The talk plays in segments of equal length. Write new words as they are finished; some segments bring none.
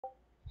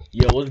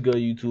Yo, what's good,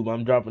 YouTube?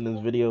 I'm dropping this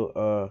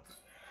video.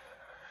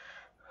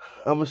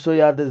 I'm gonna show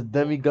y'all this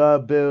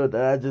demigod build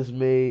that I just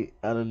made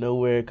out of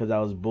nowhere because I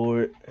was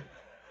bored.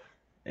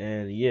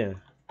 And yeah,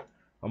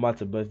 I'm about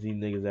to bust these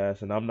niggas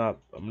ass, and I'm not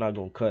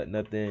gonna cut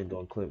nothing,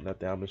 gonna clip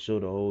nothing. I'm gonna show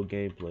the whole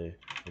gameplay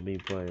of me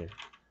playing.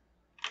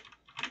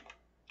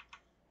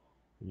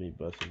 Me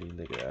busting these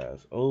niggas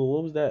ass. Oh,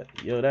 what was that?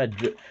 Yo,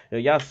 yo,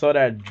 y'all saw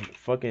that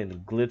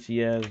fucking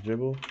glitchy ass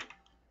dribble?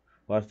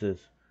 Watch this.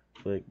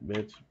 Flick,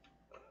 bitch.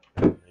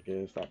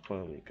 Okay, stop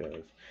playing with me,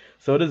 cuz.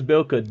 So this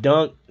build could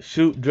dunk,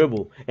 shoot,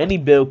 dribble. Any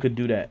build could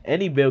do that.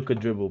 Any build could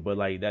dribble, but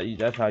like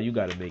that's how you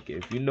gotta make it.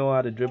 If you know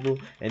how to dribble,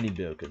 any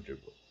build could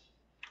dribble.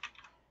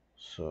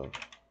 So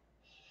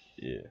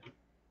yeah.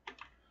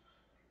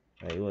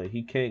 Hey, look,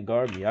 he can't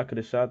guard me. I could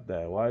have shot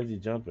that. Why is he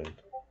jumping?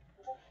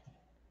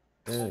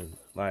 Man,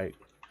 like,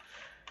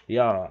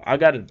 y'all, I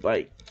gotta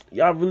like,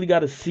 y'all really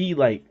gotta see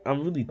like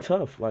I'm really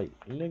tough. Like,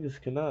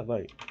 niggas cannot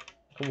like,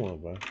 come on,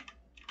 bro.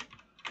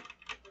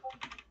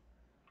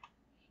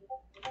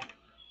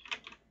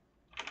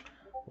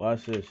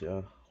 Watch this,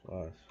 y'all.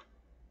 Watch,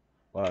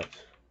 watch.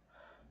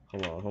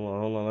 Hold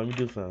on. Let me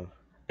do something.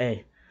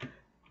 Hey.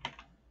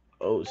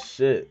 Oh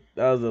shit,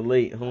 that was a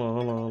late.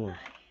 Hold on.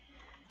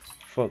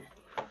 Fuck.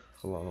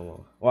 Hold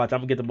on. Watch, I'm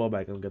gonna get the ball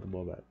back.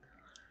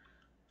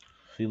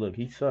 See, look,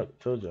 he sucked.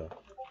 Told y'all.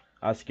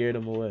 I scared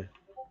him away.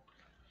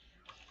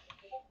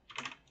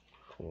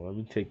 Hold on, let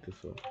me take this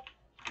off.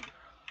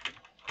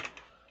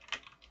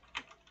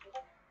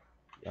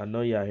 I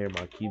know y'all hear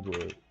my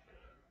keyboard.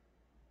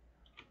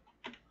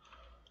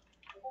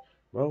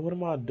 Bro, what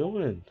am I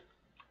doing?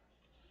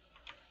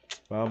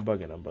 Bro, I'm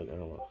bugging. Hold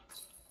on.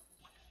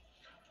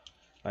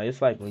 Like,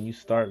 it's like when you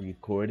start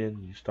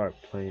recording, you start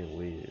playing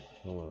weird.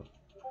 Hold on.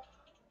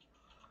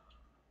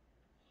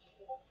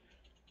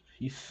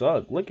 He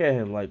sucked. Look at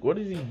him. Like, what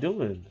is he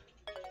doing?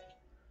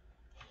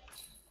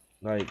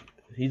 Like,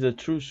 he's a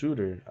true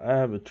shooter. I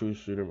have a true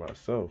shooter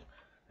myself.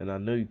 And I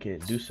know you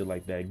can't do shit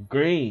like that.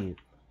 Green.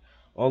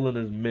 All in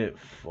his mid.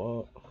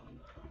 Fuck.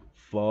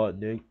 Fuck,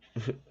 Nick.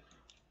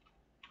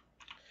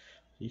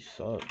 He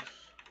sucks.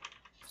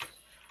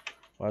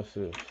 Watch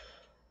this.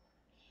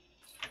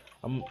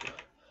 I'm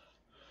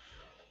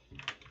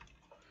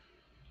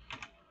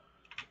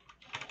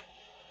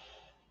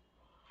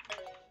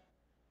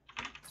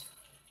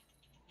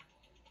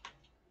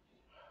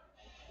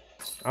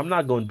I'm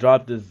not gonna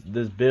drop this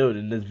build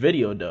in this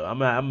video though. I'm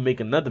gonna make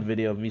another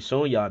video of me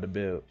showing y'all the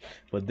build.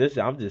 But this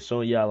I'm just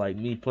showing y'all like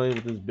me playing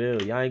with this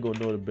build. Y'all ain't gonna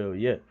know the build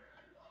yet.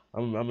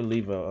 I'm gonna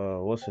leave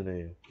a what's her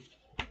name?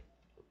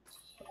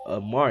 A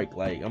mark.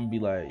 Like I'm gonna be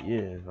like,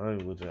 yeah, I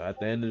ain't gonna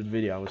at the end of the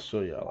video I'm gonna show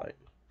y'all like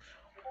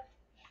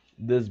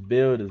this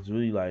build is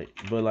really like,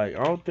 but like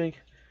I don't think,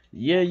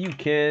 yeah, you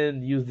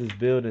can use this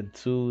build in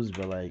twos,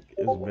 but like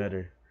it's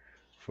better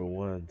for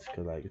ones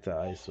because like it's an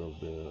ISO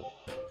build.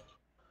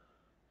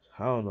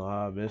 I don't know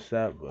how I missed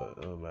that, but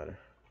it don't matter.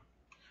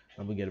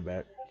 I'm gonna get it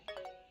back.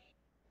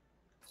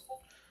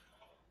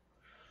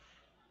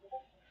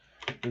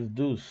 This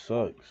dude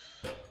sucks.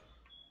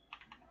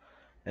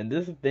 And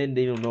this is the thing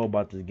they don't know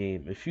about this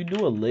game. If you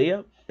do a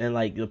layup and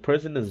like the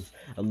person is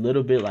a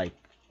little bit like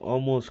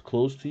almost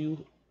close to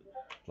you,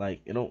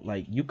 like you know,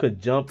 like you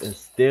could jump and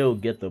still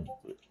get the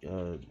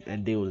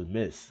and they will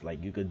miss.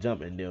 Like you could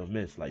jump and they'll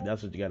miss. Like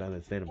that's what you gotta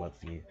understand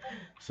about this game.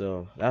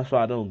 So that's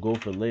why I don't go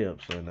for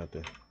layups or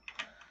nothing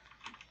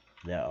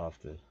that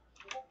often.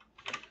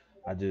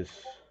 I just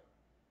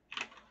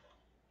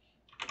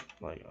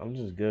like I'm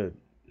just good,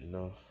 you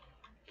know.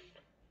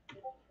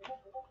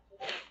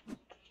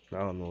 I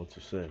don't know what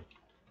to say.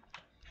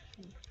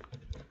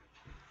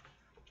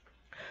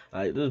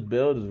 Like this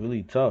build is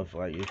really tough.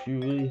 Like if you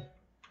really,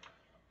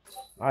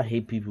 I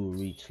hate people who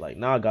reach. Like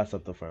now I got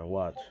something for him.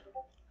 Watch,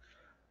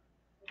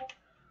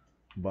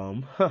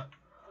 bum.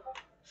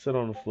 Sit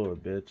on the floor,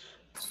 bitch.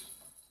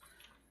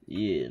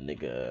 Yeah,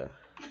 nigga.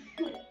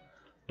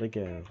 Look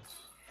at him,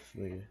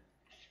 nigga.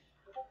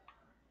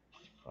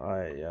 All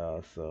right,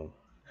 y'all. So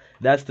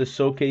that's the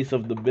showcase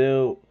of the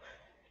build.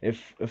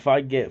 If I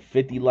get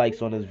 50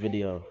 likes on this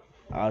video,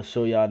 I'll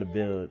show y'all the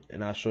build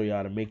and I'll show y'all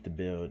how to make the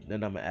build.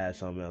 Then I'm gonna add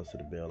something else to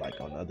the build,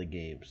 like on other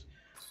games.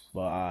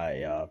 But alright,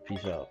 y'all.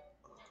 Peace out.